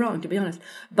happy to be wrong, to be honest.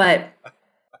 But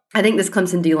I think this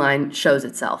Clemson D-line shows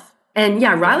itself. And,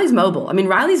 yeah, Riley's mobile. I mean,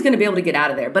 Riley's going to be able to get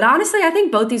out of there. But honestly, I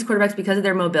think both these quarterbacks, because of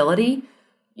their mobility,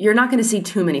 you're not going to see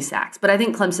too many sacks. But I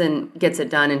think Clemson gets it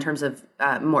done in terms of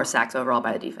more sacks overall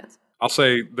by the defense. I'll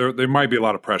say there might be a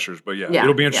lot of pressures, but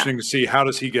it'll be interesting to see how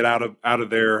does he get out of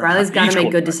there. Riley's got to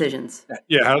make good decisions.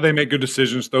 Yeah, how do they make good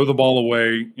decisions? Throw the ball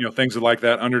away, things like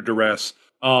that under duress.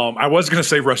 I was going to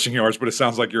say rushing yards, but it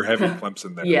sounds like you're heavy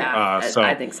Clemson there.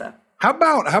 I think so. How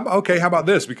about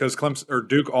this? Because Clemson or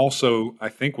Duke also, I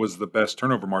think, was the best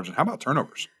turnover margin. How about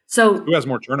turnovers? So who has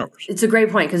more turnovers? It's a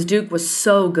great point because Duke was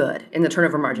so good in the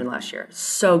turnover margin last year.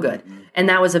 So good. And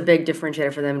that was a big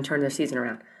differentiator for them to turn their season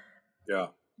around. Yeah.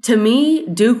 To me,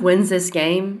 Duke wins this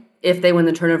game if they win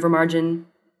the turnover margin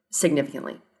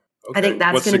significantly. Okay. I think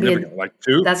that's going to be like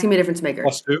 2. That's going to be a difference maker.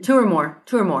 Plus 2? 2 or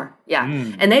more. Yeah.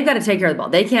 And they've got to take care of the ball.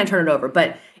 They can't turn it over.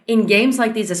 But in games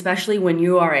like these, especially when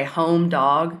you are a home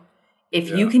dog, if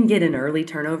you can get an early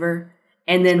turnover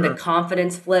and then the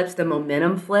confidence flips, the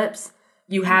momentum flips,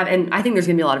 you have, and I think there's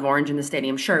going to be a lot of orange in the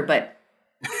stadium, sure, but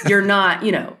you're not,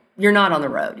 you're not on the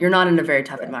road. You're not in a very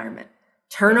tough environment.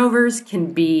 Turnovers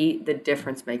can be the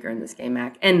difference maker in this game,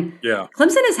 Mac. And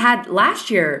Clemson has had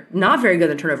last year not very good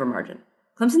in the turnover margin.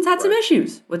 Clemson's had some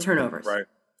issues with turnovers. Right.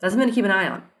 That's something to keep an eye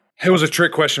on. It was a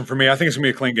trick question for me. I think it's going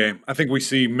to be a clean game. I think we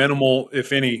see minimal,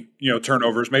 if any,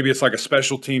 turnovers. Maybe it's like a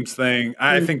special teams thing.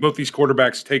 I think both these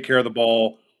quarterbacks take care of the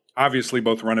ball. Obviously,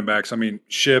 both running backs. I mean,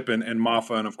 Ship and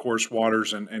Maffa and, of course,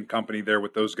 Waters and company there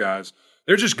with those guys.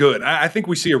 They're just good. I think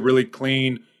we see a really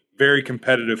clean, very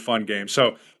competitive, fun game.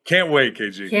 So can't wait,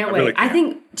 KG. Can't wait. Really I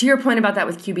think to your point about that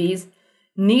with QBs,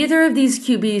 neither of these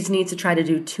QBs needs to try to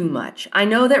do too much. I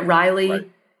know that Riley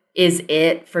is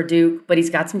it for Duke, but he's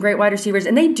got some great wide receivers,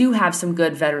 and they do have some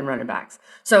good veteran running backs.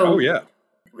 So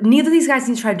neither of these guys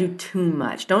need to try to do too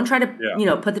much. Don't try to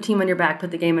put the team on your back,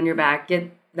 put the game on your back, get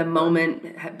the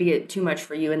moment, be it too much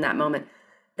for you in that moment.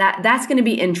 That's going to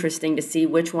be interesting to see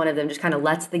which one of them just kind of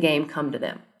lets the game come to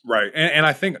them. Right. And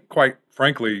I think, quite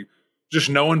frankly, just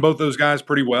knowing both those guys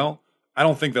pretty well, I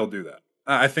don't think they'll do that.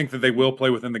 I think that they will play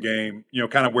within the game,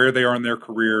 kind of where they are in their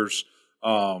careers.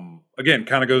 Again,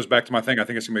 kind of goes back to my thing. I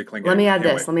think it's going to be a clean game. Let me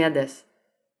add this.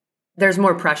 There's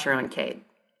more pressure on Cade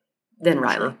than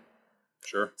Riley.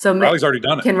 Sure. So Riley's already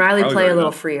done it. Can Riley play a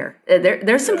little freer?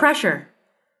 There's some pressure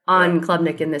on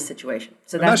Klubnik in this situation.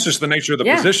 So that's just the nature of the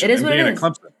position. It is what being it is.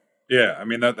 Clemson. Yeah, I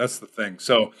mean, that's the thing.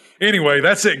 So anyway,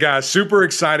 that's it, guys. Super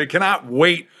excited. Cannot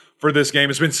wait for this game.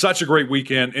 It's been such a great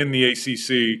weekend in the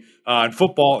ACC. And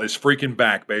football is freaking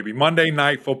back, baby. Monday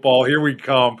Night Football. Here we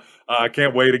come.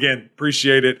 Can't wait. Again,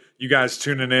 appreciate it. You guys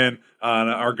tuning in.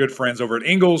 Our good friends over at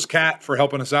Ingles, Kat, for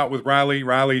helping us out with Riley.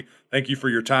 Riley, thank you for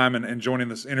your time and joining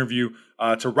this interview.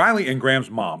 To Riley and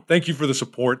Graham's mom, thank you for the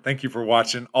support. Thank you for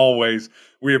watching. Always.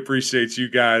 We appreciate you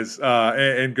guys.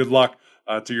 And good luck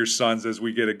to your sons as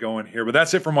we get it going here. But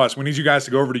that's it from us. We need you guys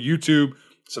to go over to YouTube,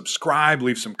 subscribe,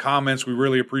 leave some comments. We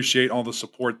really appreciate all the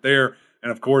support there.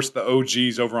 And, of course, the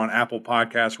OGs over on Apple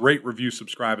Podcasts. Rate, review,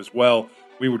 subscribe as well.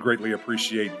 We would greatly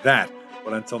appreciate that.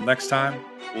 But until next time,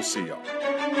 we'll see y'all.